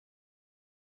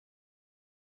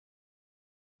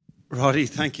Roddy,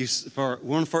 thank you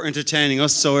for entertaining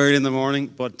us so early in the morning,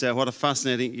 but what a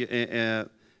fascinating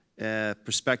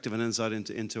perspective and insight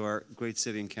into our great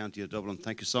city and county of Dublin.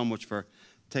 Thank you so much for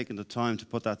taking the time to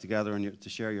put that together and to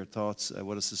share your thoughts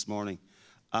with us this morning.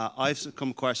 I've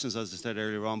some questions, as I said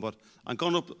earlier on, but I'm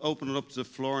going to open it up to the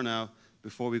floor now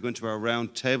before we go into our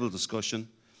round table discussion.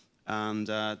 And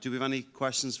do we have any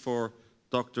questions for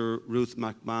Dr. Ruth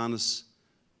McManus,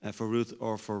 for Ruth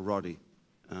or for Roddy?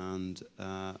 And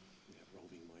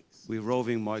we have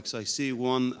roving mics. I see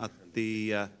one at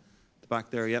the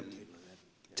back there. Yep.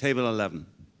 Table 11.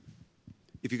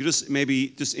 If you could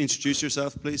just introduce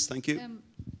yourself, please. Thank you.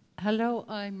 Hello,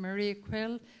 I'm Maria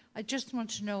Quill. I just want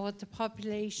to know what the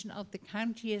population of the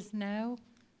county is now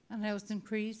and how it's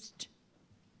increased.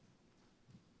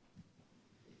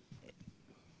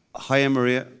 Hi,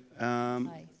 Maria.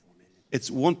 Hi.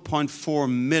 It's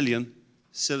 1.4 million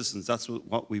citizens. That's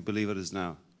what we believe it is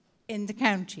now. In the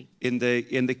county? In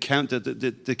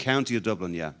the county of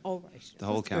Dublin, yeah. Oh, right. The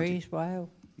whole county. Great, wow.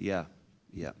 Yeah,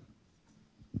 yeah.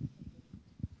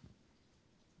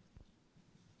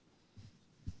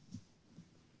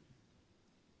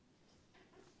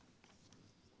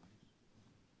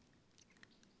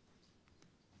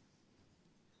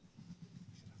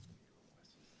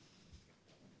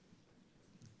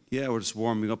 Yeah, we're just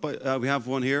warming up. We have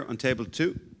one here on table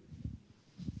 2.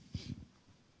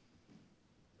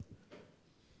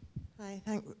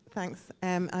 Hi, thanks.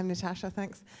 I'm Natasha,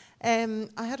 thanks. I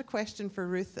had a question for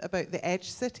Ruth about the Edge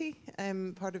City,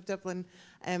 part of Dublin.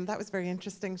 That was a very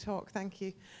interesting talk, thank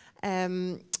you.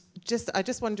 I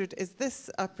just wondered, is this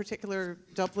a particular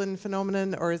Dublin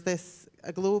phenomenon, or is this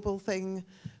a global thing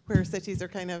where cities are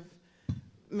kind of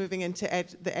moving into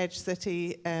the Edge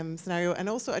City scenario? And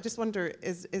also, I just wonder,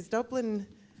 is Dublin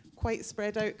quite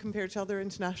spread out compared to other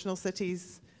international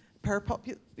cities per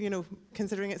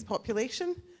considering its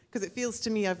population? Because it feels to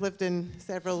me, I've lived in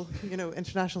several,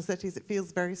 international cities, it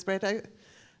feels very spread out.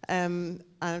 And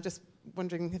I'm just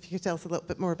wondering if you could tell us a little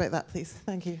bit more about that, please.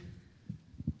 Thank you.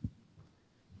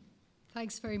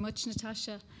 Thanks very much,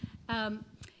 Natasha.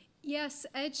 Yes,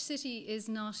 Edge City is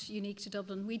not unique to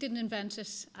Dublin. We didn't invent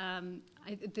it.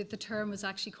 The term was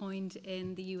actually coined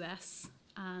in the US,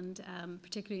 and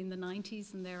particularly in the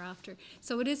 90s and thereafter.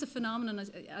 So it is a phenomenon.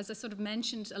 As I sort of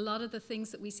mentioned, a lot of the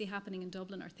things that we see happening in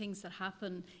Dublin are things that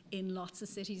happen in lots of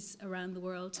cities around the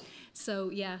world. So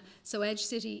yeah, so Edge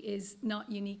City is not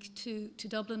unique to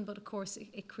Dublin, but of course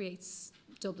it creates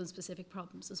Dublin-specific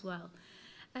problems as well.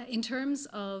 In terms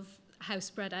of how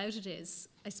spread out it is,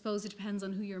 I suppose it depends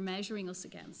on who you're measuring us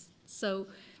against. So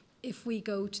if we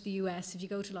go to the US, if you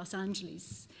go to Los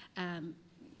Angeles,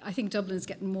 I think Dublin is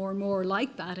getting more and more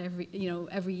like that every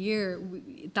year.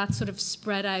 That sort of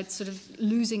spread out, sort of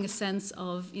losing a sense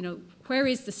of, where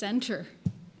is the centre?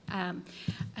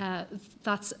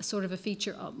 That's sort of a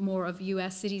feature more of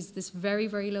US cities, this very,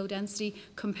 very low density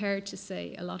compared to,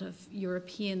 say, a lot of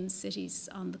European cities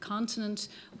on the continent,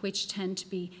 which tend to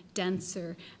be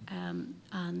denser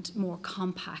and more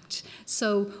compact.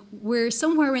 So we're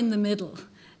somewhere in the middle.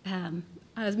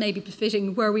 As maybe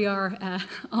befitting where we are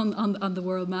on the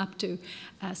world map too.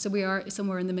 So we are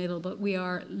somewhere in the middle, but we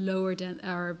are lower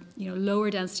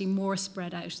density, more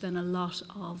spread out than a lot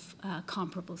of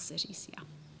comparable cities. Yeah,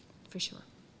 for sure.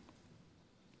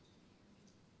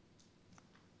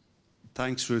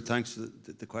 Thanks, Ruth. Thanks for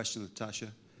the question,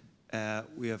 Natasha.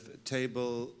 We have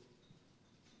table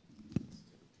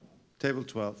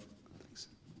 12.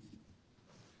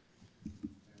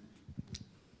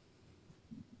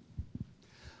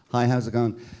 Hi, how's it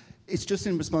going? It's just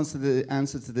in response to the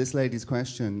answer to this lady's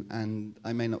question, and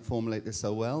I may not formulate this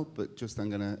so well, but just I'm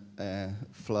going to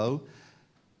flow.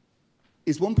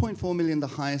 Is 1.4 million the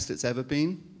highest it's ever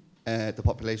been, the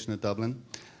population of Dublin?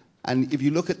 And if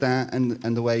you look at that and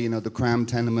the way, the cram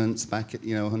tenements back at,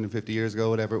 150 years ago,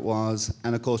 whatever it was,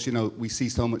 and of course, we see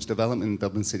so much development in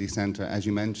Dublin city centre, as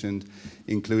you mentioned,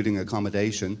 including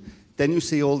accommodation, then you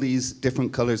see all these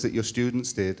different colours that your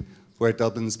students did, where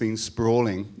Dublin's been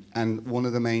sprawling, and one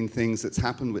of the main things that's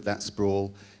happened with that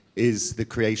sprawl is the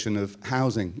creation of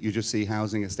housing. You just see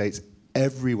housing estates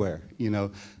everywhere,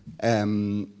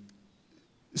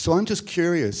 So I'm just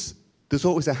curious, there's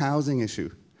always a housing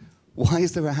issue. Why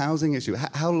is there a housing issue?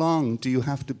 How long do you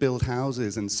have to build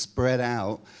houses and spread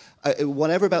out?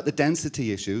 Whatever about the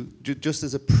density issue, just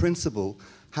as a principle,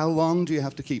 how long do you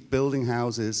have to keep building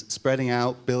houses, spreading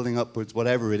out, building upwards,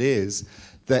 whatever it is,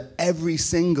 that every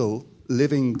single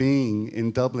living being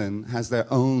in Dublin has their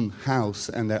own house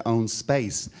and their own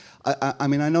space? I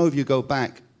mean, I know if you go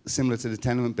back, similar to the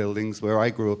tenement buildings where I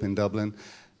grew up in Dublin,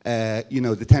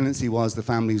 the tendency was the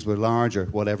families were larger,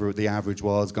 whatever the average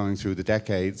was going through the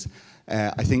decades.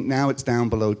 I think now it's down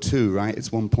below 2, right?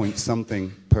 It's 1 point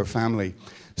something per family.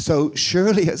 So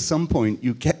surely at some point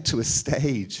you get to a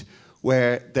stage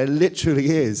where there literally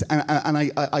is, and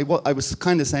I was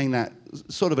kind of saying that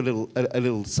sort of a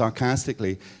little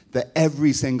sarcastically, that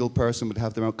every single person would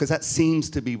have their own, because that seems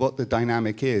to be what the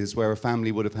dynamic is, where a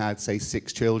family would have had, say,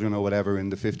 6 children or whatever in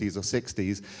the 50s or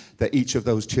 60s, that each of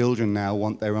those children now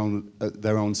want their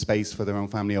own space for their own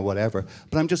family or whatever.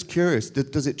 But I'm just curious,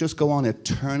 does it just go on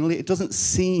eternally? It doesn't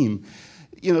seem,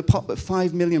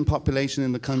 5 million population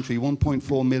in the country,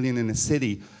 1.4 million in a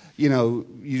city. You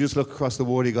just look across the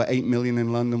water, you've got 8 million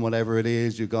in London, whatever it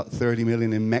is, you've got 30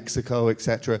 million in Mexico,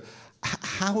 etc.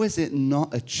 How is it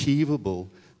not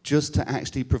achievable just to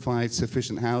actually provide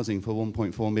sufficient housing for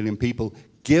 1.4 million people,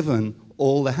 given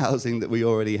all the housing that we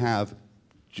already have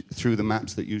through the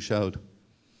maps that you showed?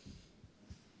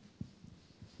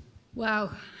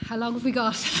 Wow, how long have we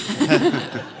got?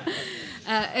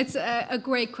 It's a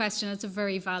great question. It's a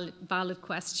very valid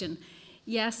question.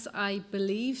 Yes, I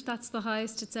believe that's the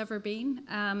highest it's ever been,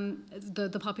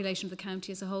 the population of the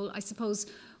county as a whole. I suppose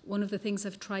one of the things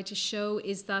I've tried to show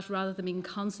is that rather than being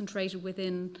concentrated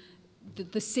within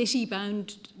the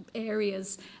city-bound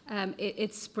areas,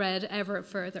 it's spread ever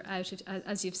further out,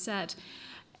 as you've said.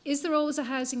 Is there always a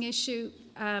housing issue?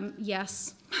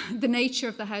 Yes. The nature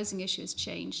of the housing issue has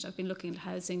changed. I've been looking at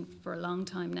housing for a long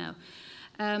time now.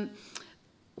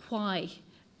 Why?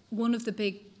 One of the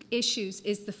big issues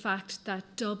is the fact that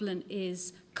Dublin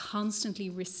is constantly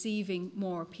receiving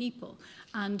more people,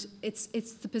 and it's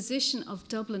the position of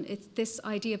Dublin. It's this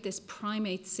idea of this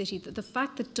primate city. The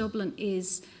fact that Dublin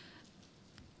is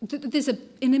there's an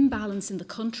imbalance in the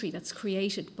country that's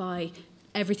created by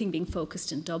everything being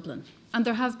focused in Dublin. And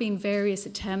there have been various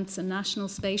attempts, a national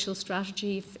spatial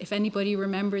strategy, if anybody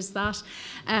remembers that,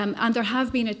 and there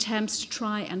have been attempts to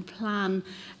try and plan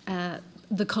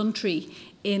the country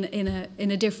in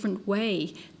a different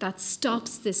way that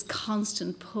stops this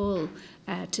constant pull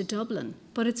to Dublin.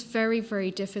 But it's very,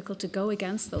 very difficult to go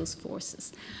against those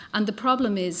forces. And the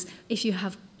problem is, if you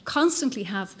constantly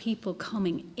have people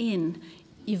coming in,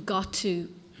 you've got to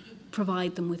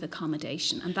provide them with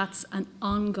accommodation, and that's an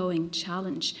ongoing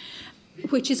challenge,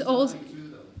 which is also...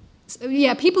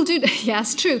 Yeah, people do,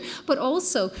 yes, true. But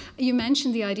also, you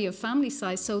mentioned the idea of family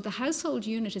size, so the household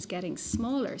unit is getting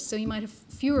smaller, so you might have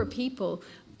fewer people,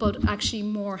 but actually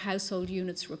more household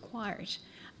units required.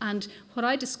 And what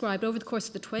I described over the course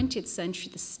of the 20th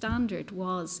century, the standard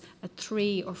was a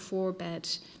 3 or 4 bed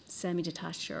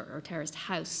semi-detached or terraced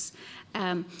house.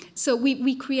 So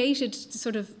we created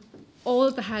sort of all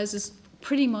of the houses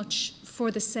pretty much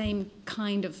for the same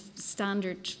kind of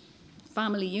standard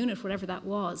family unit, whatever that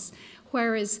was.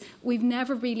 Whereas we've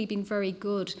never really been very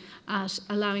good at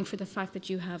allowing for the fact that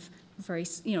you have very,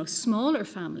 smaller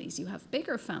families, you have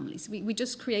bigger families. We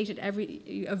just created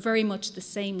very much the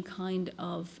same kind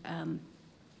of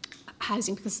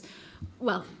housing because,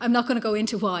 well, I'm not going to go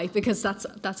into why, because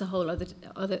that's a whole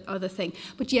other thing.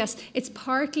 But yes, it's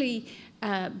partly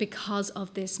because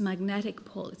of this magnetic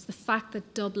pull. It's the fact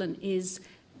that Dublin is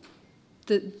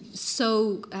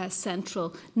so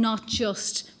central, not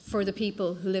just for the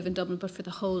people who live in Dublin, but for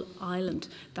the whole island,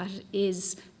 that it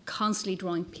is constantly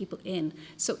drawing people in.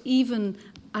 So even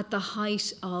at the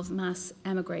height of mass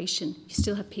emigration, you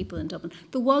still have people in Dublin.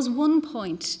 There was one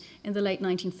point in the late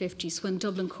 1950s when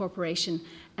Dublin Corporation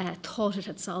thought it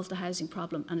had solved the housing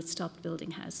problem and it stopped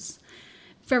building houses.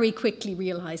 Very quickly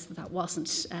realised that that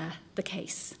wasn't the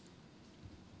case.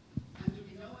 And do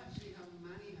we know actually how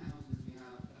many houses we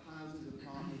have, houses and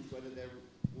apartments,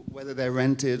 whether they're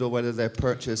rented or whether they're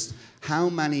purchased? How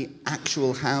many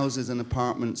actual houses and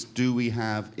apartments do we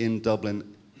have in Dublin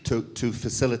to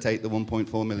facilitate the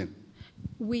 1.4 million?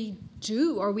 We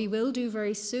do, or we will do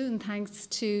very soon, thanks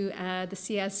to the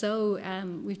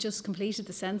CSO. We've just completed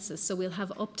the census, so we'll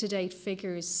have up-to-date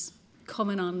figures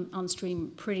coming on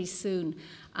stream pretty soon.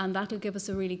 And that'll give us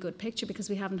a really good picture because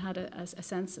we haven't had a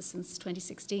census since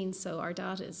 2016, so our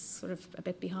data is sort of a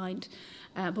bit behind.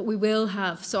 But we will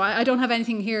have, so I don't have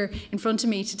anything here in front of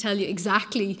me to tell you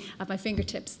exactly at my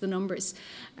fingertips the numbers.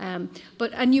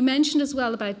 And you mentioned as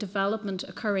well about development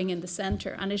occurring in the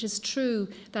centre, and it is true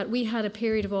that we had a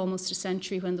period of almost a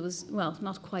century when there was, well,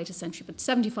 not quite a century, but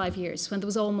 75 years, when there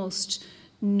was almost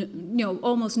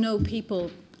no people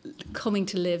coming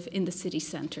to live in the city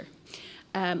centre.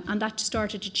 And that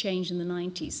started to change in the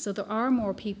 90s. So there are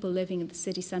more people living in the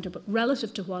city centre, but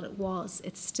relative to what it was,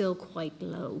 it's still quite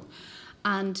low.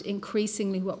 And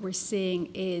increasingly what we're seeing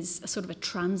is a sort of a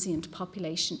transient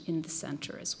population in the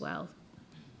centre as well.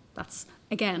 that's,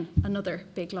 again, another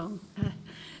big, long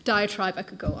diatribe I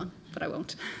could go on, but I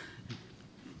won't.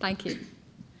 Thank you.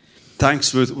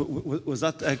 Thanks, Ruth. Was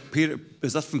that Peter?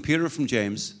 Is that from Peter or from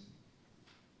James?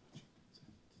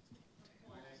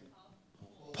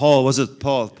 Paul, was it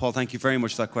Paul? Paul, thank you very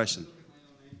much for that question.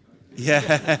 Yeah,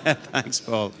 thanks,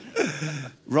 Paul.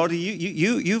 Roddy,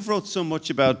 you've wrote so much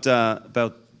about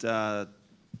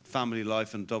family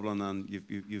life in Dublin, and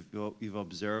you've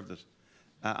observed it.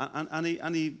 And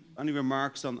any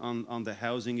remarks on the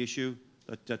housing issue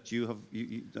that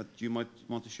you might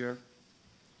want to share?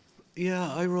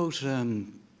 Yeah, I wrote a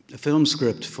film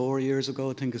script 4 years ago.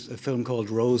 I think it's a film called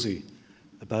Rosie,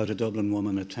 about a Dublin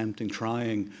woman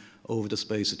trying over the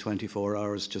space of 24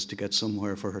 hours just to get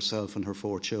somewhere for herself and her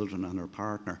 4 children and her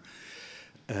partner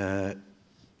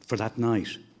for that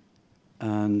night.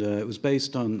 And it was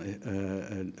based on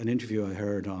an interview I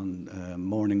heard on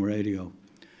morning radio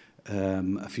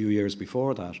a few years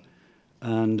before that.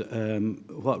 And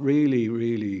what really,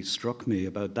 really struck me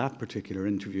about that particular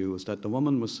interview was that the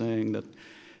woman was saying that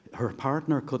her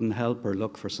partner couldn't help her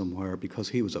look for somewhere because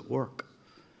he was at work.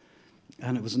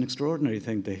 And it was an extraordinary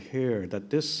thing to hear that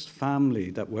this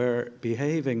family that were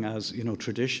behaving as, you know,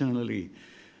 traditionally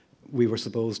we were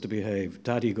supposed to behave.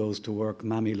 Daddy goes to work,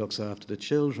 Mammy looks after the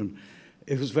children.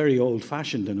 It was very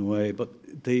old-fashioned in a way, but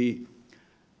the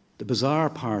bizarre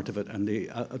part of it and the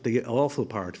awful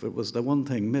part of it was the one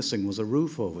thing missing was a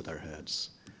roof over their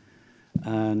heads.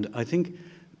 And I think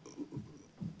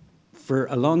for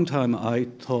a long time I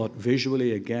thought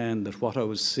visually again that what I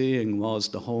was seeing was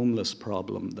the homeless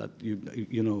problem, that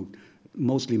you know,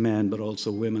 mostly men but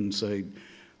also women, say,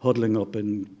 huddling up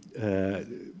in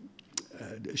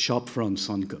shop fronts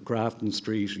on Grafton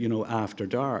Street, you know, after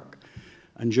dark.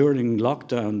 And during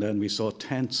lockdown then we saw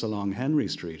tents along Henry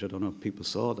Street. I don't know if people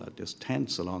saw that, just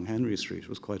tents along Henry Street. It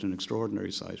was quite an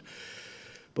extraordinary sight.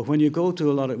 But when you go to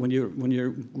a lot of, when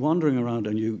you're wandering around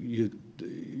and you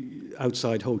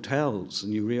outside hotels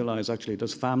and you realise actually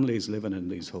there's families living in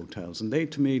these hotels, and they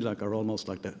to me like are almost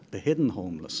like the hidden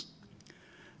homeless.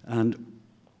 And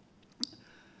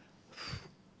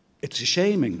it's a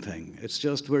shaming thing. It's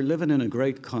just we're living in a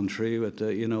great country with,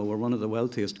 you know, we're one of the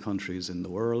wealthiest countries in the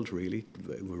world, really.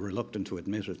 We're reluctant to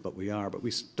admit it, but we are. But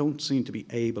we don't seem to be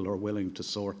able or willing to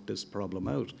sort this problem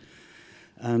out.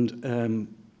 And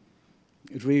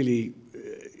it really,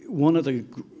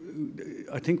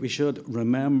 I think we should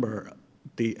remember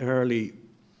the early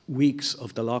weeks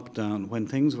of the lockdown when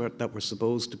things that were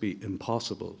supposed to be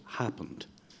impossible happened.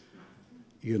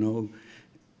 You know,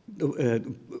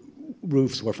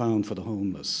 roofs were found for the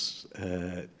homeless.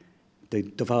 The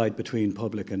divide between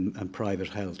public and private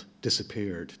health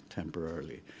disappeared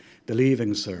temporarily. The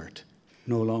Leaving Cert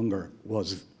no longer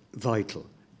was vital.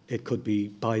 It could be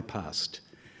bypassed,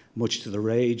 much to the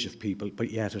rage of people,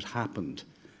 but yet it happened.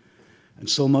 And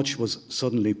so much was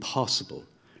suddenly possible.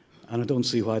 And I don't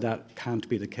see why that can't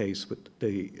be the case with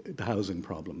the housing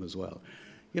problem as well.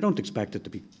 You don't expect it to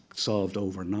be solved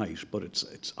overnight, but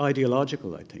it's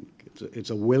ideological, I think. It's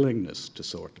a willingness to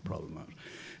sort the problem out.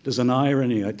 There's an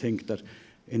irony, I think, that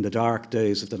in the dark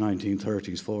days of the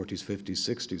 1930s, 40s, 50s,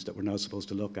 60s that we're now supposed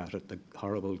to look at the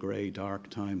horrible grey dark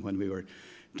time when we were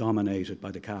dominated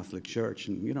by the Catholic Church,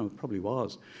 and you know, it probably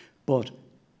was, but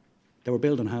they were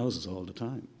building houses all the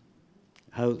time.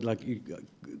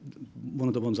 One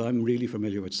of the ones I'm really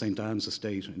familiar with, St. Anne's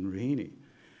Estate in Raheny.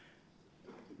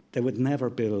 They would never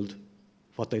build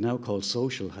what they now call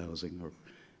social housing or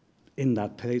in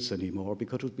that place anymore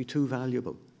because it would be too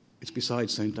valuable. It's beside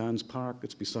St. Anne's Park,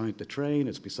 it's beside the train,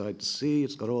 it's beside the sea,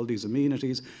 it's got all these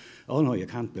amenities. Oh no, you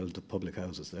can't build the public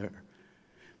houses there.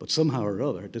 But somehow or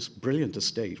other, this brilliant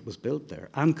estate was built there.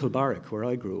 And Kilbarrack, where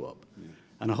I grew up,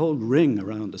 and a whole ring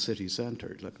around the city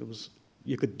centre. Like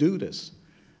you could do this.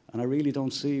 And I really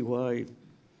don't see why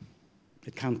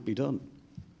it can't be done.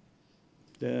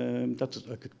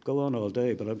 I could go on all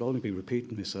day, but I'd only be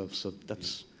repeating myself, so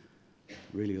that's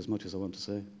really as much as I want to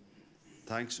say.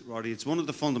 Thanks, Roddy. It's one of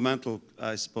the fundamental,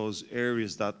 I suppose,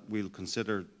 areas that we'll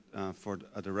consider for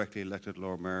a directly elected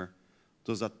Lord Mayor.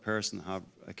 Does that person have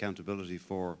accountability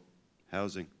for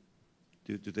housing?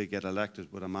 Do they get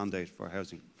elected with a mandate for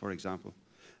housing, for example?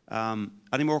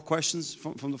 Any more questions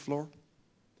from the floor?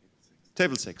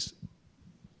 Table 6.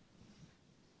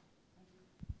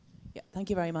 Yeah, thank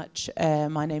you very much.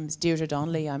 My name's Deirdre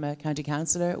Donnelly. I'm a county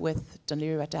councillor with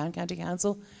Dunleary Down County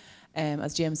Council.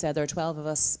 As Jim said, there are 12 of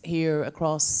us here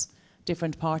across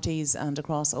different parties and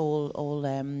across all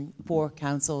 4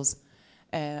 councils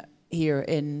here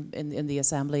in the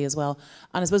Assembly as well.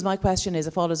 And I suppose my question is,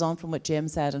 it follows on from what Jim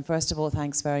said. And first of all,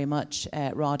 thanks very much,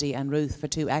 Roddy and Ruth, for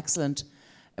 2 excellent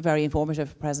very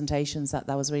informative presentations. That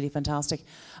was really fantastic.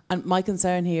 And my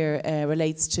concern here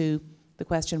relates to the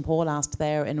question Paul asked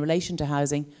there in relation to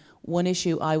housing. One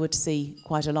issue I would see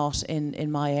quite a lot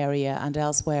in my area and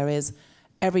elsewhere is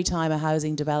every time a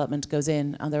housing development goes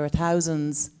in, and there are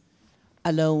thousands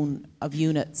alone of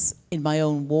units in my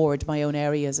own ward, my own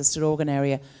area, as a Stillorgan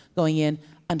area, going in,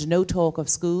 and no talk of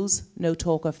schools, no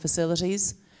talk of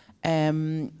facilities,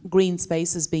 green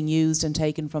spaces being used and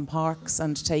taken from parks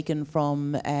and taken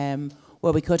from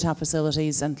where we could have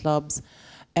facilities and clubs,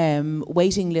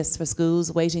 waiting lists for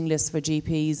schools, waiting lists for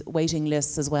GPs, waiting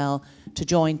lists as well to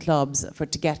join clubs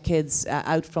to get kids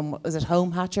out from, is it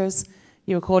home hatchers?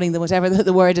 You're calling them, whatever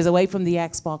the word is, away from the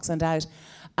Xbox and out.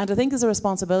 And I think there's a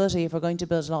responsibility, if we're going to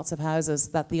build lots of houses,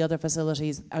 that the other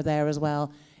facilities are there as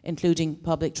well, including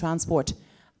public transport.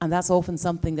 And that's often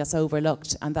something that's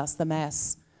overlooked, and that's the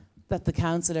mess that the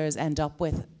councillors end up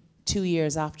with 2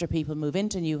 years after people move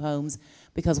into new homes,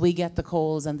 because we get the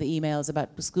calls and the emails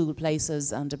about school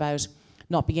places and about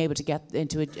not being able to get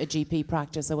into a GP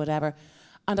practice or whatever.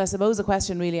 And I suppose the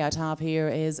question really I'd have here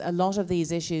is, a lot of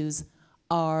these issues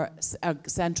are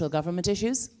central government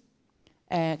issues.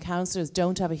 Councillors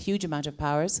don't have a huge amount of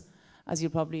powers, as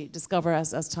you'll probably discover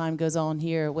as time goes on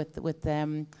here with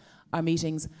our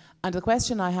meetings. And the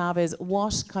question I have is,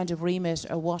 what kind of remit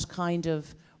or what kind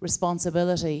of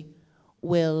responsibility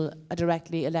will a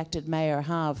directly elected mayor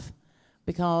have?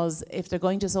 Because if they're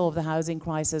going to solve the housing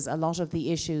crisis, a lot of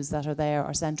the issues that are there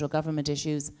are central government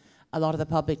issues. A lot of the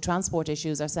public transport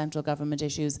issues are central government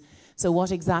issues. So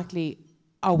what exactly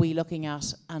are we looking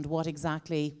at, and what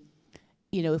exactly,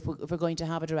 you know, if we're going to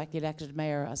have a directly elected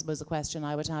mayor, I suppose the question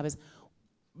I would have is,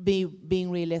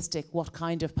 being realistic, what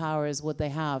kind of powers would they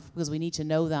have? Because we need to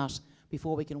know that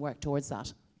before we can work towards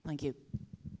that. Thank you.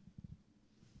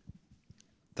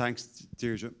 Thanks,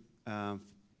 Deirdre.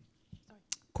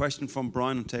 Question from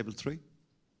Brian on table 3.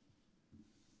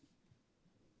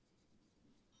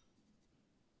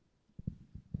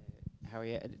 How are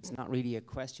you? It's not really a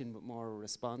question, but more a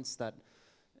response that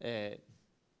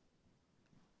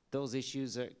those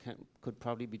issues could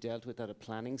probably be dealt with at a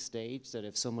planning stage, that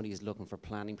if somebody is looking for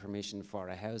planning permission for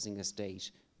a housing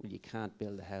estate, well, you can't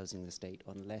build a housing estate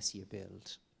unless you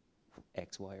build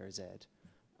X, Y, or Z.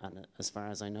 And as far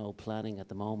as I know, planning at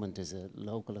the moment is a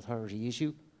local authority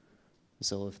issue.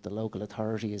 So if the local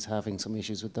authority is having some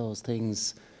issues with those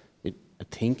things, I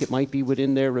think it might be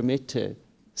within their remit to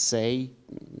say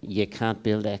you can't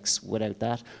build X without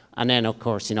that. And then, of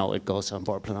course, you know, it goes on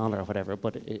board plan or whatever,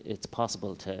 but it's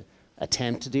possible to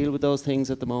attempt to deal with those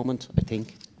things at the moment, I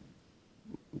think.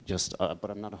 Just, but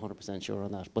I'm not 100% sure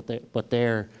on that.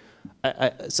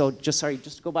 So just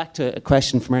to go back to a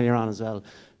question from earlier on as well,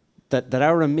 that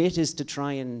our remit is to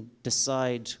try and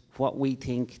decide what we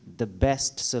think the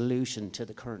best solution to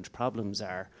the current problems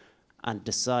are, and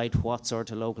decide what sort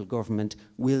of local government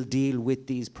will deal with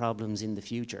these problems in the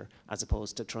future, as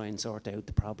opposed to try and sort out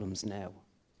the problems now.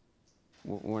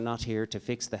 We're not here to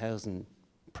fix the housing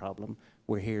problem.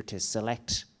 We're here to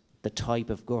select the type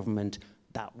of government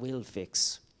that will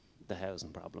fix the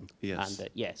housing problem. Yes.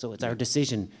 And so it's our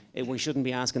decision. We shouldn't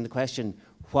be asking the question,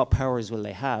 what powers will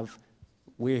they have?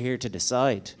 We're here to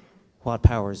decide what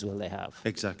powers will they have.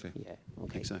 Exactly. Yeah,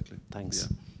 okay. Exactly. Thanks.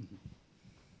 Yeah.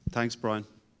 Thanks, Brian.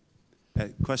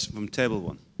 Question from table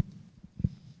 1.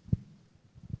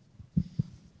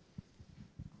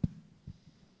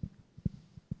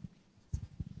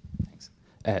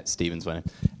 Thanks. Stephen's winning.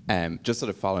 Just sort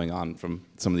of following on from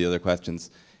some of the other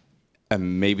questions,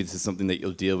 maybe this is something that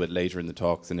you'll deal with later in the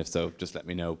talks, and if so, just let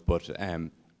me know. But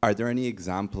are there any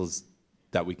examples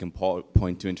that we can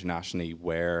point to internationally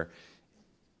where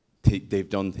they've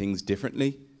done things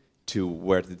differently to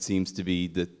where it seems to be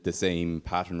the same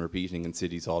pattern repeating in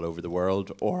cities all over the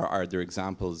world? Or are there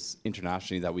examples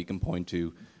internationally that we can point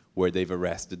to where they've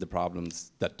arrested the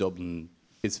problems that Dublin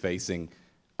is facing?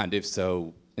 And if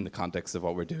so, in the context of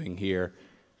what we're doing here,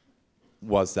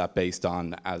 was that based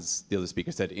on, as the other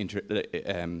speaker said,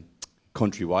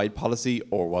 countrywide policy,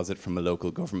 or was it from a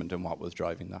local government, and what was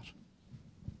driving that?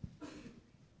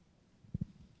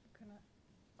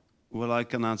 Well, I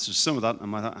can answer some of that. I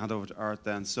might hand over to Art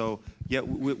then. So, yeah,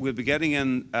 we'll be getting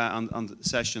in on the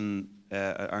session,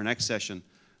 our next session.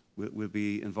 We'll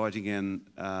be inviting in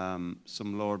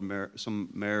some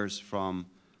mayors from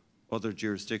other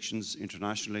jurisdictions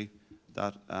internationally.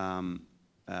 That and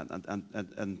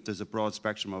there's a broad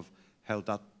spectrum of how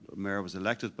that mayor was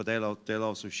elected, but they'll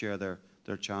also share their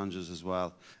challenges as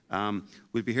well.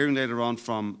 We'll be hearing later on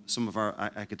from some of our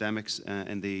academics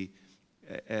in the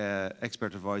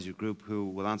expert advisory group who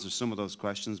will answer some of those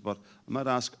questions, but I might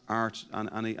ask Art,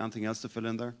 anything else to fill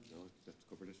in there? No, that's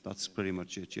covered it. That's pretty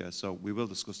much it, yeah. So we will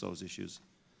discuss those issues.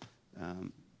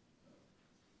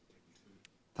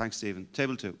 Thanks, Stephen.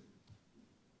 Table 2.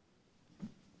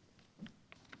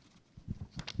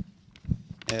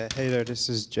 Hey there, this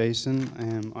is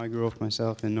Jason. I grew up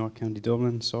myself in North County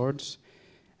Dublin, Swords.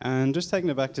 And just taking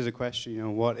it back to the question, you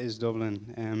know, what is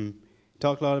Dublin?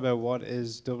 Talked a lot about what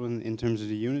is Dublin in terms of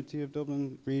the unity of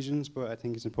Dublin regions, but I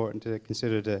think it's important to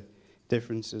consider the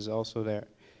differences also there.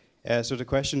 So the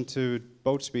question to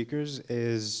both speakers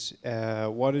is,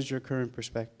 what is your current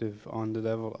perspective on the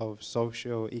level of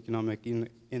socio-economic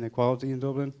inequality in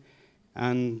Dublin?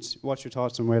 And what's your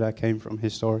thoughts on where that came from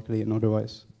historically and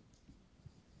otherwise?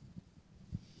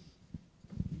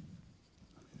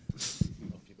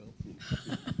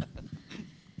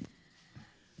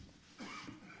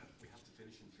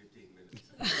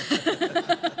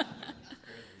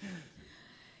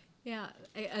 Yeah,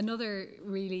 another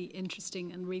really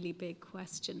interesting and really big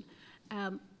question.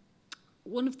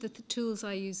 One of the tools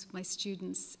I use with my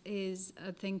students is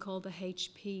a thing called the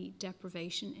HP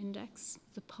Deprivation Index,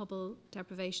 the Pobble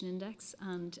Deprivation Index,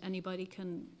 and anybody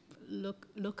can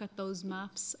look at those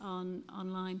maps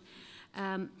online.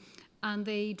 And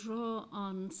they draw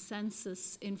on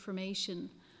census information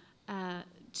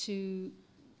to,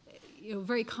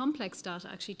 very complex data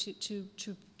actually,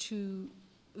 to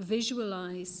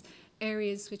visualize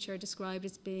areas which are described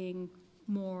as being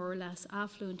more or less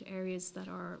affluent, areas that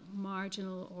are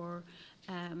marginal or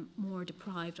more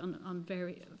deprived on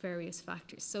various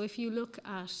factors. So if you look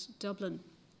at Dublin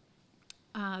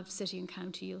city and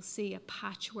county, you'll see a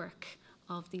patchwork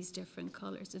of these different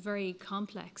colours, a very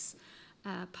complex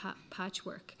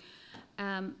patchwork.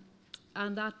 And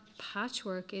that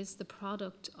patchwork is the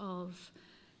product of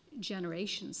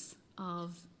generations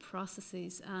of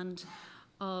processes and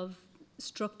of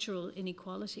structural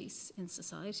inequalities in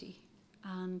society.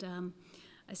 And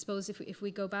I suppose if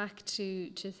we go back to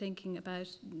thinking about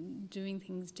doing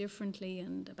things differently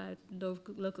and about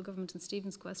local government and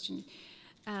Stephen's question,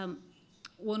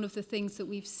 one of the things that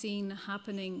we've seen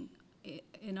happening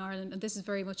in Ireland, and this is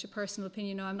very much a personal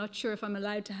opinion, now I'm not sure if I'm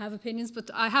allowed to have opinions, but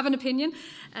I have an opinion.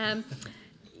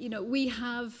 We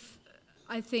have,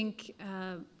 I think,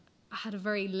 had a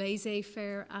very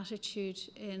laissez-faire attitude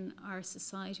in our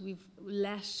society. We've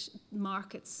let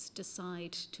markets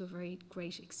decide to a very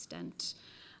great extent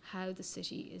how the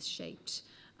city is shaped,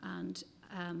 and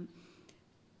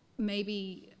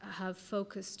maybe have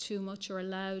focused too much or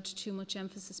allowed too much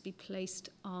emphasis be placed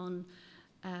on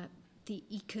the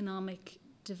economic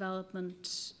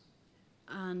development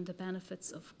and the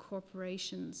benefits of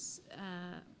corporations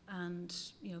and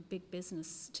big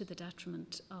business to the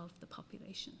detriment of the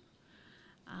population.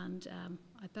 And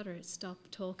I better stop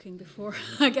talking before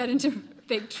I get into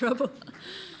big trouble.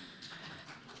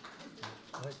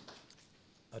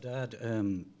 I'd add,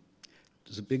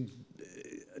 there's a big,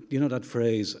 that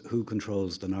phrase, who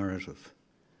controls the narrative?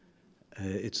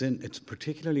 It's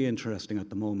particularly interesting at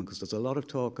the moment because there's a lot of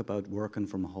talk about working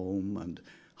from home and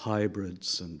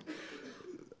hybrids. And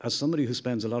as somebody who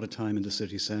spends a lot of time in the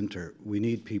city centre, we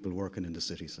need people working in the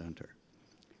city centre.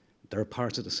 There are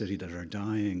parts of the city that are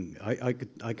dying.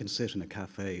 I can sit in a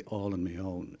cafe all on my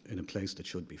own in a place that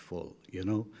should be full,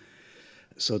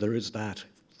 So there is that,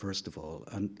 first of all.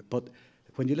 But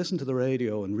when you listen to the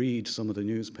radio and read some of the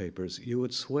newspapers, you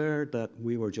would swear that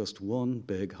we were just one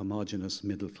big homogenous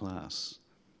middle class.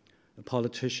 A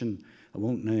politician, I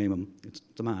won't name him, it's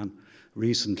the man,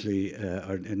 recently,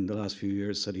 or in the last few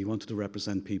years, said he wanted to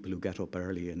represent people who get up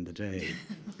early in the day.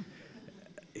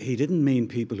 He didn't mean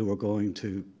people who are going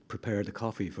to prepare the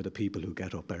coffee for the people who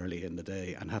get up early in the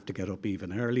day and have to get up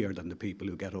even earlier than the people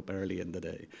who get up early in the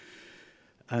day.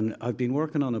 And I've been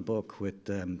working on a book with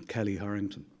Kelly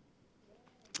Harrington,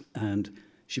 and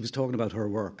she was talking about her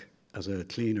work as a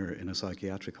cleaner in a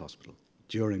psychiatric hospital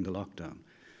during the lockdown.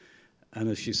 And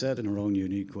as she said in her own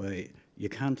unique way, you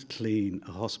can't clean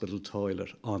a hospital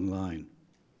toilet online.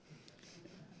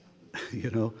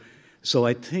 So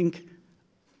I think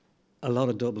a lot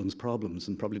of Dublin's problems,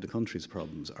 and probably the country's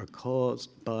problems, are caused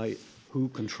by who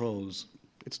controls,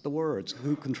 it's the words,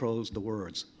 who controls the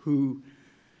words, who,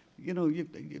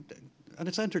 and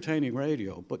it's entertaining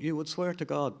radio, but you would swear to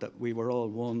God that we were all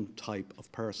one type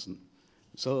of person.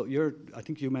 So I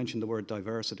think you mentioned the word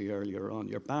diversity earlier on,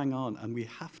 you're bang on, and we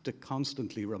have to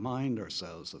constantly remind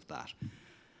ourselves of that.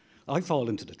 I fall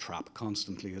into the trap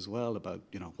constantly as well about,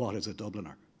 what is a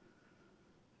Dubliner?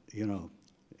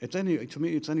 To me,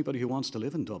 it's anybody who wants to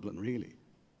live in Dublin, really.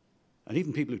 And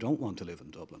even people who don't want to live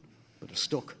in Dublin, but are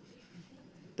stuck.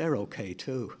 They're okay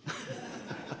too.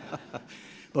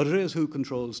 But it is who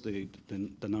controls the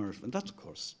narrative. And that's, of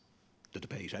course, the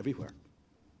debate everywhere.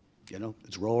 you know,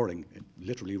 it's roaring,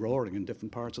 literally roaring in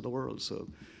different parts of the world. So,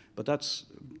 but that's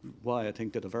why I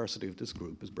think the diversity of this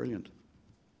group is brilliant.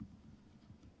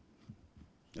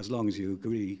 As long as you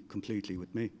agree completely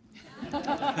with me.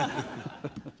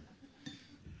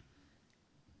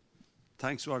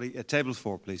 Thanks, Roddy. Table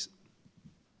 4, please.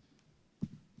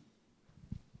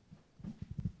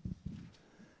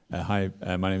 Hi,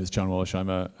 my name is John Walsh. I'm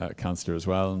a councillor as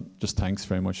well. Just thanks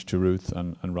very much to Ruth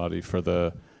and Roddy for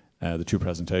the 2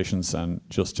 presentations. And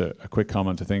just a quick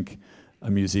comment, I think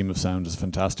a Museum of Sound is a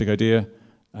fantastic idea,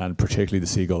 and particularly the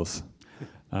seagulls.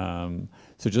 So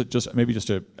I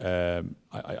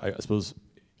suppose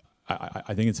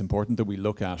I think it's important that we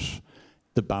look at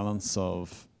the balance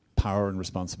of power and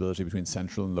responsibility between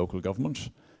central and local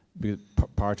government.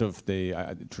 Part of the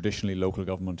traditionally local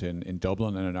government in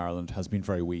Dublin and in Ireland has been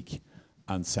very weak,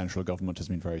 and central government has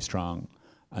been very strong,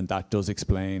 and that does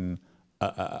explain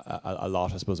a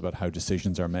lot, I suppose, about how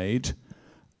decisions are made.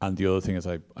 And the other thing is,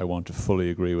 I want to fully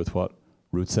agree with what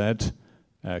Ruth said,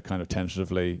 kind of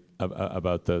tentatively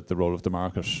about the role of the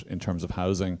market in terms of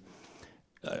housing.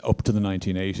 Up to the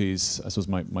 1980s, I suppose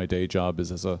my day job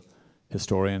is as a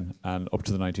historian, and up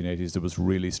to the 1980s there was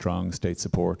really strong state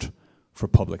support for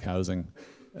public housing.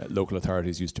 Local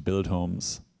authorities used to build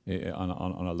homes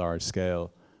on a large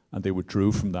scale, and they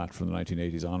withdrew from that from the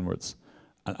 1980s onwards.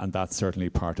 And that's certainly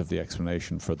part of the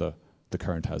explanation for the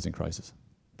current housing crisis.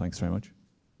 Thanks very much.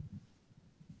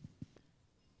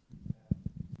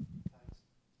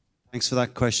 Thanks for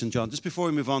that question, John. Just before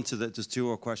we move on to there's 2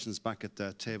 more questions back at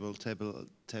the table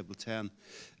 10.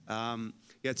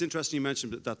 Yeah, it's interesting you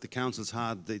mentioned that the councils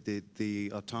had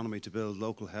the autonomy to build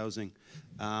local housing.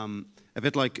 A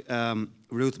bit like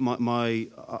Ruth,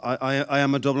 I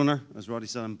am a Dubliner, as Roddy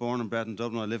said. I'm born and bred in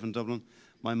Dublin. I live in Dublin.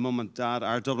 My mum and dad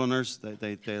are Dubliners.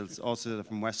 They're also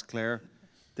from West Clare.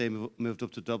 They moved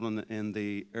up to Dublin in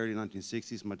the early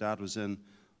 1960s. My dad was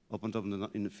up in Dublin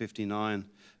in '59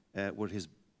 with his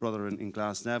brother in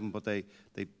Glasnevin, but they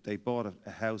bought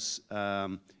a house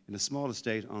in a small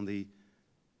estate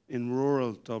in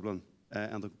rural Dublin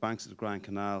on the banks of the Grand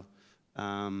Canal,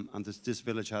 and this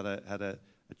village had a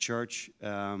church,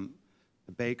 a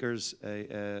baker's,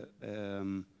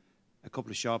 a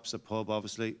couple of shops, a pub,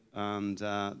 obviously, and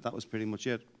that was pretty much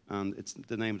it. And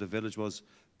the name of the village was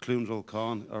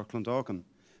Clondalkin or Clondalkin.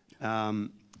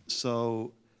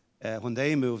 So when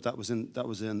they moved, that was in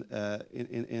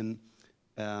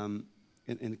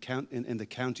the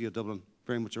county of Dublin,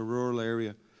 very much a rural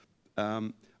area.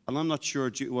 And I'm not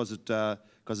sure, was it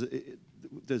because it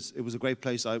was a great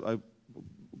place. I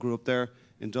grew up there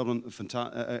in Dublin,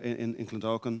 in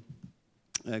Clondalkin,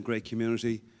 a great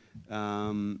community.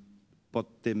 But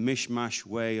the mishmash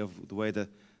way of the way that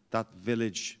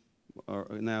village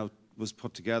now was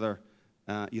put together,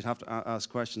 you'd have to ask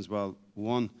questions. Well,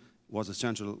 one, was a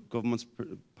central government's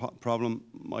problem?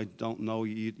 I don't know.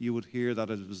 You would hear that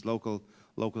it was local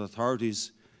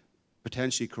authorities,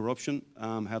 potentially corruption,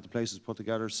 how the place is put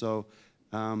together. So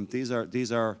these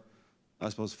are, I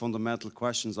suppose, fundamental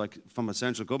questions. Like from a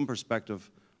central government perspective,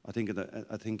 I'm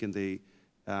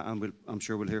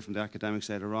sure we'll hear from the academics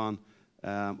later on.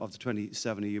 Of the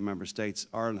 27 EU member states,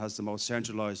 Ireland has the most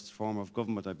centralised form of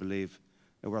government, I believe.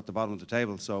 We're at the bottom of the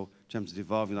table, so in terms of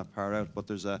evolving that part out, but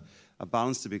there's a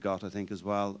balance to be got, I think, as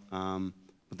well.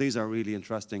 But these are really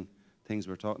interesting things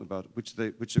we're talking about, which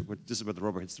this is where the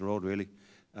rubber hits the road, really.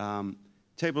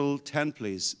 Table 10,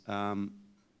 please. We have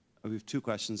 2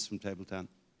 questions from table 10.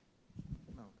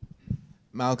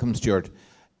 Malcolm Stewart.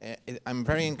 I'm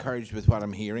very encouraged with what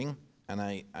I'm hearing, and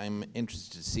I'm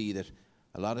interested to see that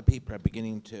a lot of people are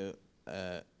beginning to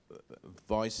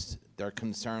voice their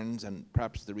concerns and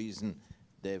perhaps the reason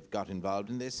they've got involved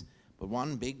in this. But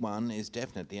one big one is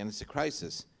definitely, and it's a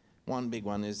crisis, one big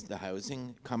one is the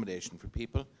housing, accommodation for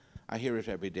people. I hear it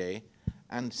every day.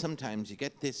 And sometimes you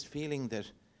get this feeling that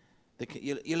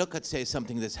you look at, say,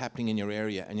 something that's happening in your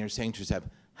area and you're saying to yourself,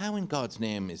 how in God's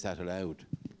name is that allowed?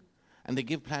 And they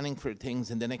give planning for things,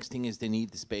 and the next thing is they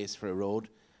need the space for a road,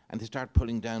 and they start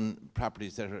pulling down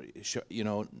properties that are,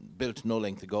 built no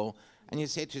length ago. And you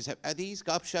say to yourself, are these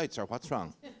gobshites or what's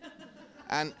wrong?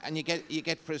 and you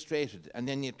get frustrated, and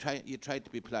then you try to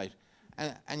be polite,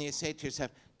 and you say to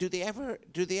yourself, do they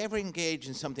ever engage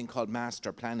in something called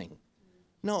master planning?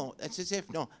 No, it's as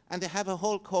if no. And they have a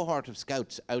whole cohort of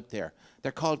scouts out there.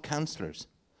 They're called councillors.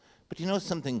 But you know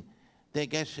something? They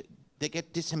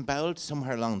get disemboweled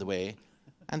somewhere along the way,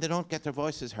 and they don't get their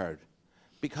voices heard,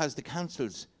 because the council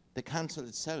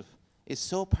itself is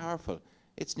so powerful.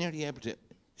 It's nearly able to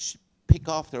pick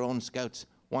off their own scouts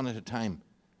one at a time,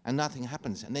 and nothing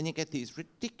happens. And then you get these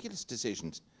ridiculous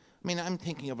decisions. I mean, I'm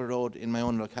thinking of a road in my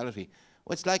own locality.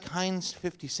 It's like Heinz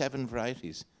 57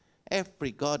 varieties.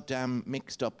 Every goddamn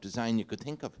mixed up design you could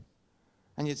think of.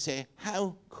 And you'd say,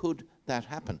 how could that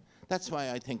happen? That's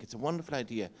why I think it's a wonderful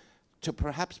idea to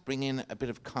perhaps bring in a bit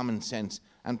of common sense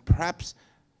and perhaps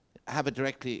have a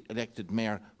directly elected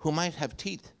mayor who might have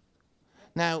teeth.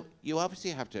 Now, you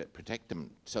obviously have to protect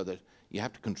them so that you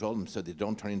have to control them so they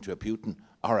don't turn into a Putin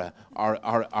or a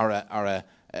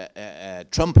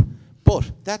Trump.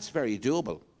 But that's very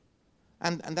doable.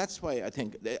 And that's why I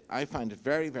think I find it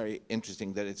very, very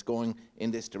interesting that it's going in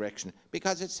this direction,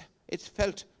 because it's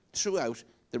felt throughout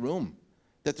the room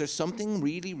that there's something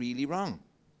really, really wrong.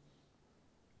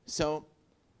 So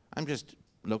I'm just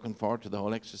looking forward to the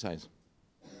whole exercise.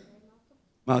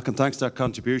 Malcolm, thanks for that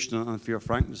contribution and for your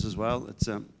frankness as well. It's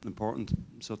important.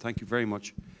 So thank you very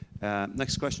much.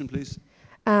 Next question, please.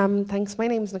 Thanks. My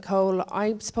name's Nicole.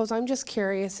 I suppose I'm just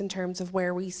curious in terms of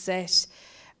where we sit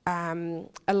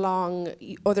along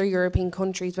other European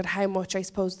countries, but how much, I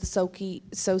suppose, the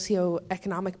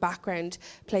socio-economic background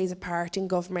plays a part in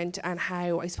government and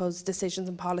how, I suppose, decisions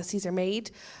and policies are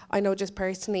made. I know just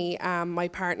personally, my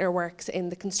partner works in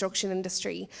the construction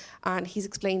industry, and he's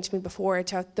explained to me before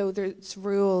that though there's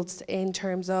rules in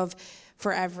terms of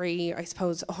for every, I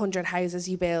suppose, 100 houses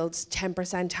you build,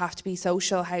 10% have to be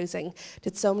social housing,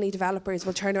 that so many developers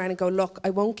will turn around and go, look,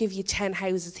 I won't give you 10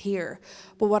 houses here,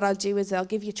 but what I'll do is I'll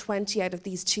give you 20 out of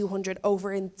these 200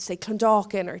 over in, say,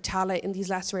 Clondalkin or Tallaght in these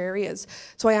lesser areas.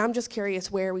 So I am just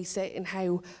curious where we sit and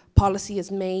how policy is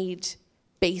made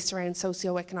based around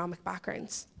socio-economic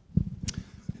backgrounds.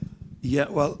 Yeah,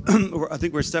 well, I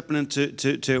think we're stepping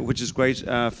into which is great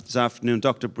this afternoon.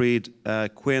 Dr. Breed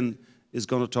Quinn is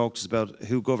going to talk to us about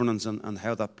who governance and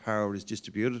how that power is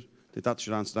distributed. I think that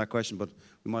should answer that question, but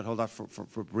we might hold that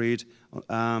for Breed.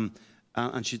 And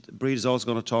Breed is also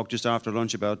going to talk just after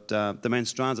lunch about the main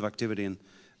strands of activity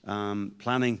and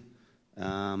planning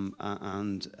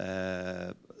and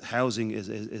housing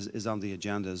is on the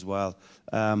agenda as well.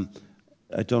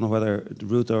 I don't know whether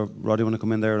Ruth or Roddy want to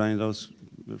come in there or any of those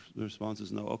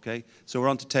responses. No, okay. So we're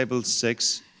on to table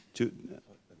 6.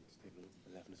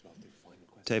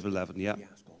 Table 11, yeah.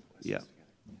 Yeah.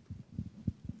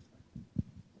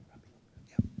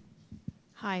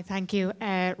 Hi, thank you.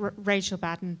 Rachel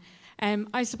Batten.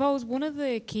 I suppose one of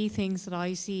the key things that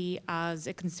I see as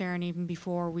a concern even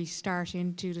before we start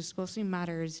into discussing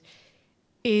matters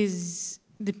is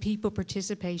the people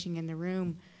participating in the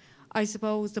room. I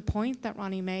suppose the point that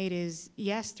Ronnie made is,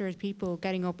 yes, there's people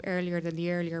getting up earlier than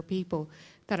the earlier people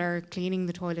that are cleaning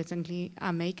the toilets and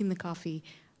making the coffee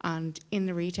and in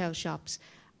the retail shops.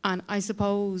 And I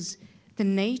suppose the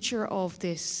nature of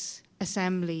this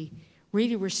assembly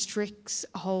really restricts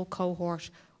a whole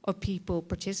cohort of people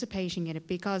participating in it,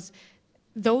 because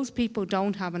those people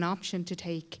don't have an option to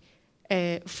take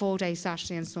a full day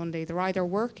Saturday and Sunday. They're either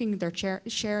working, they're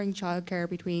sharing childcare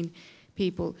between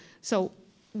people. So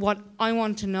what I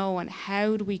want to know, and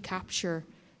how do we capture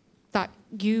that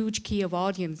huge key of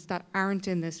audience that aren't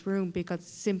in this room because it's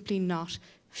simply not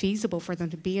feasible for them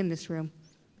to be in this room?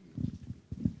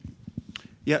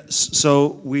 Yeah,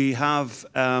 so we have,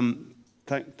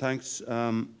 thanks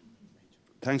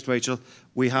Rachel,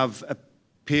 we have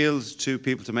appeals to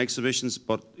people to make submissions,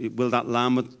 but will that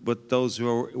land with those who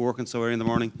are working so early in the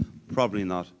morning? Probably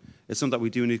not. It's something that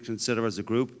we do need to consider as a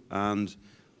group, and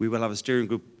we will have a steering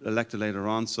group elected later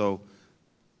on, so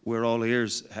we're all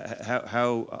ears.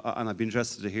 And I'd be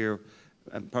interested to hear,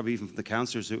 probably even from the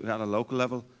councillors who at a local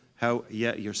level, how,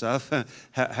 yeah, yourself,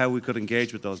 how we could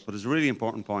engage with those. But it's a really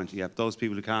important point, yeah, those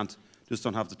people who can't, just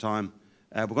don't have the time.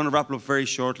 We're going to wrap it up very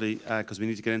shortly because we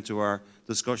need to get into our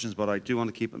discussions, but I do want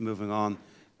to keep it moving on.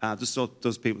 Just so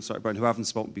those people, sorry, Brian, who haven't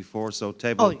spoken before, so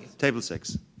table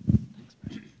 6.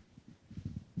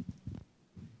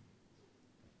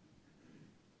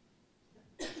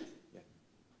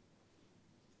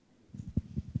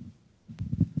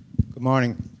 Good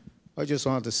morning. I just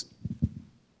wanted to...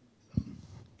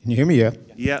 Can you hear me, yeah?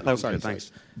 Yeah, oh, sorry,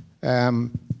 thanks.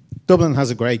 Dublin has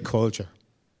a great culture.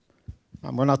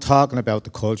 And we're not talking about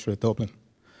the culture of Dublin.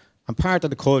 And part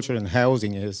of the culture in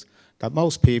housing is that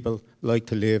most people like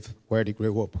to live where they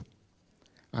grew up.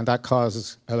 And that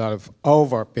causes a lot of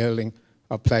overbuilding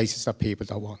of places that people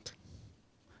don't want.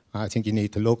 And I think you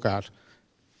need to look at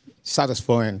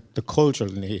satisfying the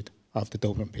cultural need of the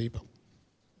Dublin people.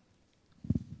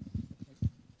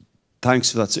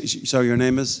 Thanks for that. So your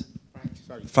name is? Frank,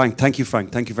 sorry. Frank, thank you,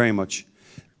 Frank. Thank you very much.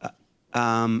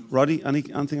 Roddy,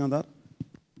 anything on that?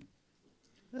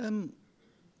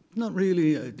 Not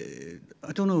really.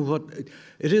 I don't know what...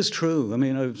 It is true. I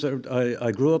mean,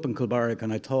 I grew up in Kilbarrack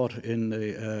and I taught in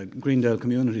the Greendale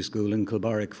Community School in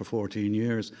Kilbarrack for 14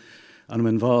 years. and I'm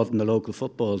involved in the local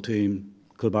football team,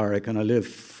 Kilbarrack, and I live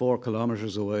 4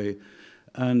 kilometres away.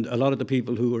 And a lot of the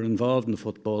people who were involved in the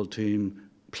football team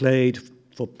played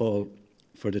football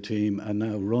for the team and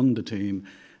now run the team,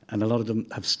 and a lot of them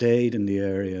have stayed in the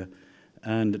area.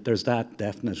 And there's that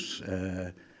definite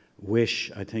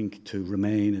wish, I think, to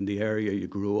remain in the area you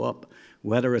grew up.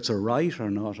 Whether it's a right or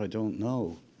not, I don't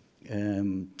know.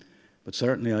 But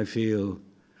certainly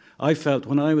I felt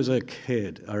when I was a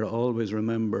kid, I always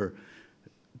remember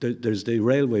there's the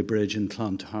railway bridge in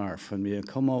Clontarf, and you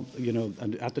come up, you know,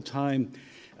 and at the time,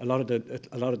 a lot of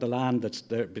the land that's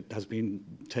there has been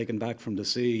taken back from the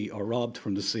sea or robbed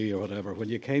from the sea or whatever. When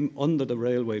you came under the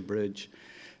railway bridge,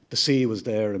 the sea was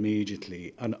there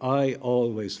immediately, and I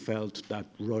always felt that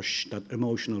rush, that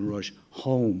emotional rush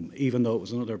home, even though it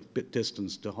was another bit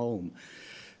distance to home.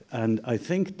 And I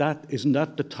think isn't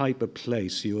that the type of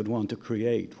place you would want to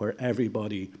create, where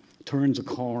everybody turns a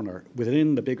corner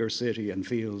within the bigger city and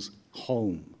feels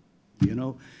home, you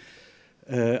know?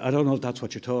 I don't know if that's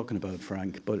what you're talking about,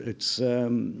 Frank, but it's,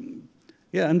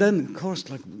 yeah, and then, of course,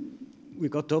 like,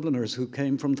 we've got Dubliners who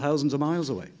came from thousands of miles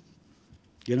away,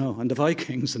 you know, and the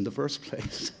Vikings in the first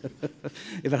place.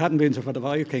 If it hadn't been for the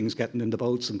Vikings getting in the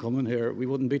boats and coming here, we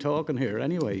wouldn't be talking here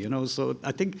anyway, you know, so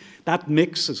I think that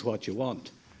mix is what you want,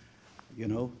 you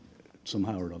know,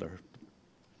 somehow or other.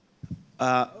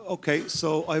 Okay,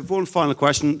 so I have one final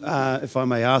question, if I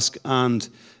may ask, and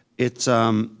it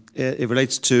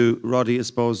relates to, Roddy, I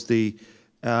suppose,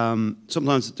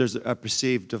 sometimes there's a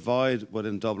perceived divide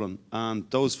within Dublin, and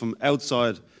those from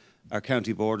outside our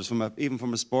county borders, even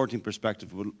from a sporting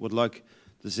perspective, would like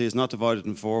to see us not divided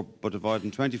in 4, but divided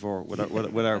in 24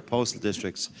 with our postal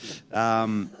districts.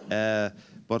 But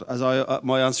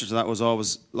my answer to that was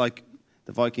always, like,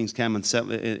 the Vikings came in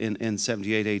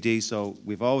 78 AD, so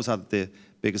we've always had the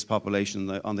biggest population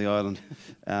on the island,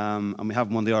 and we have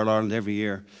them on the All-Ireland every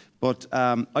year. But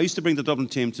I used to bring the Dublin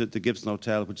team to the Gibson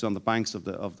Hotel, which is on the banks of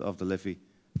the Liffey,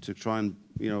 to try and,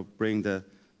 you know, bring the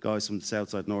guys from the south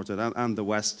side, north side, and the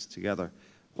west together.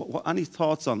 Any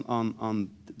thoughts on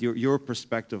your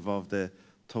perspective of the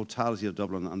totality of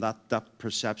Dublin and that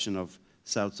perception of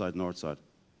south side, north side?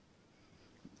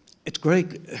 It's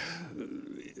great.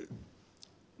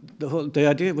 The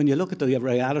idea, when you look at the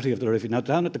reality of the Liffey, now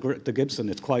down at the Gibson,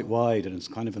 it's quite wide and it's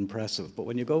kind of impressive, but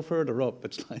when you go further up,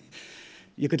 it's like,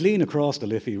 you could lean across the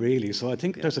Liffey, really. So I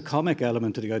think there's a comic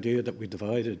element to the idea that we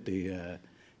divided the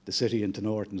city into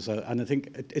north and south, and I think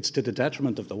it's to the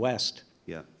detriment of the west.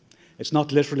 Yeah. It's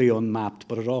not literally unmapped,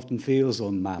 but it often feels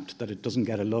unmapped, that it doesn't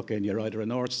get a look in. You're either a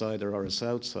north sider or a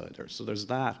south sider. So there's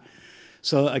that.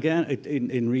 So again,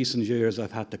 in recent years,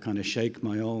 I've had to kind of shake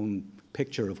my own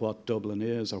picture of what Dublin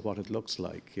is or what it looks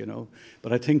like, you know.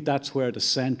 But I think that's where the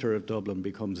centre of Dublin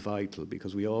becomes vital,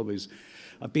 because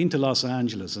I've been to Los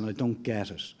Angeles and I don't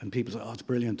get it. And people say, oh, it's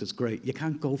brilliant, it's great. You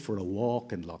can't go for a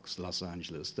walk in Los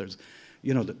Angeles. There's,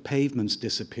 you know, the pavements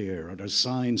disappear, or there's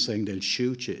signs saying they'll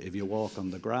shoot you if you walk on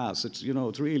the grass. It's, you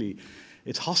know,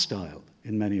 it's hostile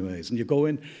in many ways. And you go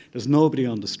in, there's nobody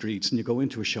on the streets, and you go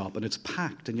into a shop and it's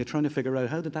packed, and you're trying to figure out,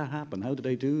 how did that happen? How did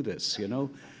they do this, you know?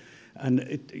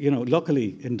 And, you know,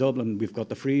 luckily in Dublin, we've got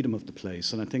the freedom of the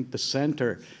place. And I think the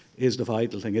centre is the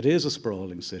vital thing. It is a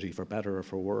sprawling city, for better or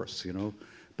for worse, you know.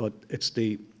 But it's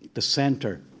the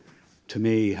centre, to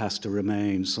me, has to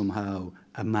remain somehow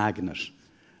a magnet,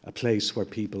 a place where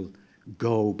people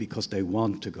go because they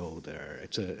want to go there.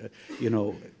 It's you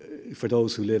know, for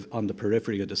those who live on the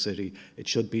periphery of the city, it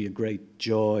should be a great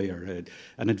joy or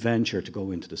an adventure to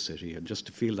go into the city and just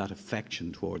to feel that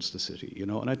affection towards the city, you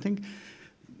know. And I think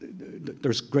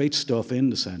there's great stuff in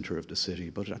the centre of the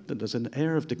city, but there's an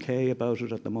air of decay about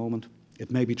it at the moment. It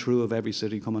may be true of every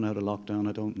city coming out of lockdown,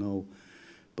 I don't know.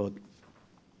 But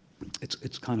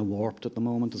it's kind of warped at the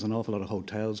moment. There's an awful lot of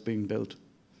hotels being built.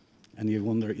 And you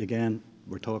wonder, again,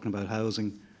 we're talking about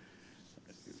housing.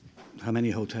 How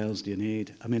many hotels do you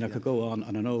need? I mean, I could go on,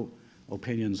 and I know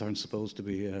opinions aren't supposed to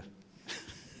be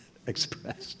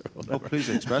expressed or whatever. Oh, please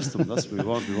express them. That's what we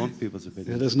want. We want people's opinions.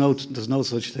 Yeah, there's no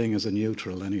such thing as a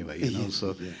neutral anyway, you know.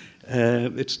 So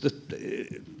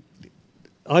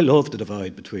I love the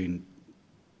divide between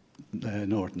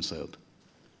north and south.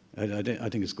 I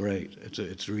think it's great.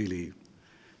 It's really,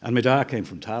 and my dad came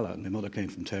from Tala and my mother came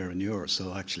from Terranure,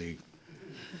 so actually,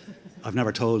 I've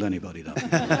never told anybody that.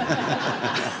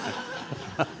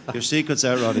 Your secret's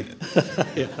out, Roddy.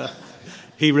 Yeah.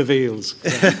 He reveals.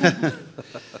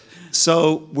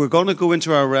 So we're going to go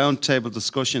into our roundtable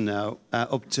discussion now,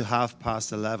 up to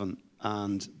 11:30.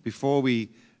 And before we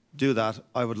do that,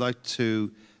 I would like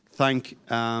to thank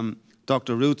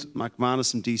Dr. Ruth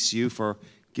McManus from DCU for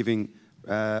giving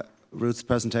Ruth's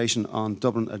presentation on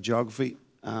Dublin geography,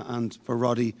 and for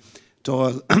Roddy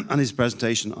Doyle and his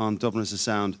presentation on Dublin as a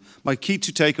sound. My key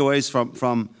two takeaways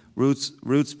from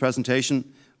Ruth's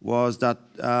presentation was that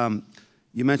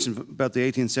you mentioned about the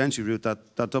 18th century, Ruth,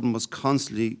 that Dublin was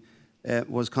constantly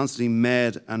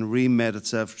made and remade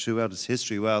itself throughout its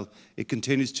history. Well, it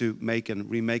continues to make and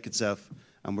remake itself,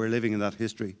 and we're living in that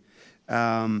history.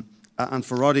 And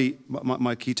for Roddy,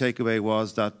 my key takeaway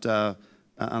was that,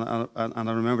 and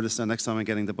I remember this the next time I'm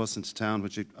getting the bus into town,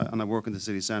 and I work in the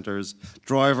city centre, is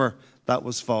driver, that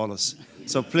was flawless.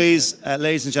 So please,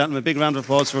 ladies and gentlemen, a big round of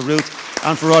applause for Ruth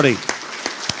and for Roddy.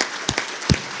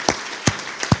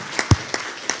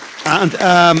 And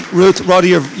Ruth, Roddy,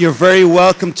 you're very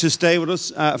welcome to stay with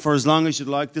us for as long as you'd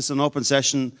like. This is an open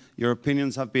session. Your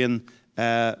opinions have been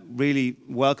really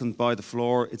welcomed by the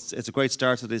floor. It's a great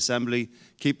start to the Assembly.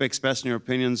 Keep expressing your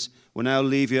opinions. We'll now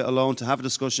leave you alone to have a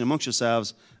discussion amongst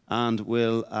yourselves, and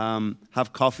we'll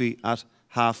have coffee at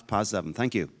 7:30.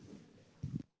 Thank you.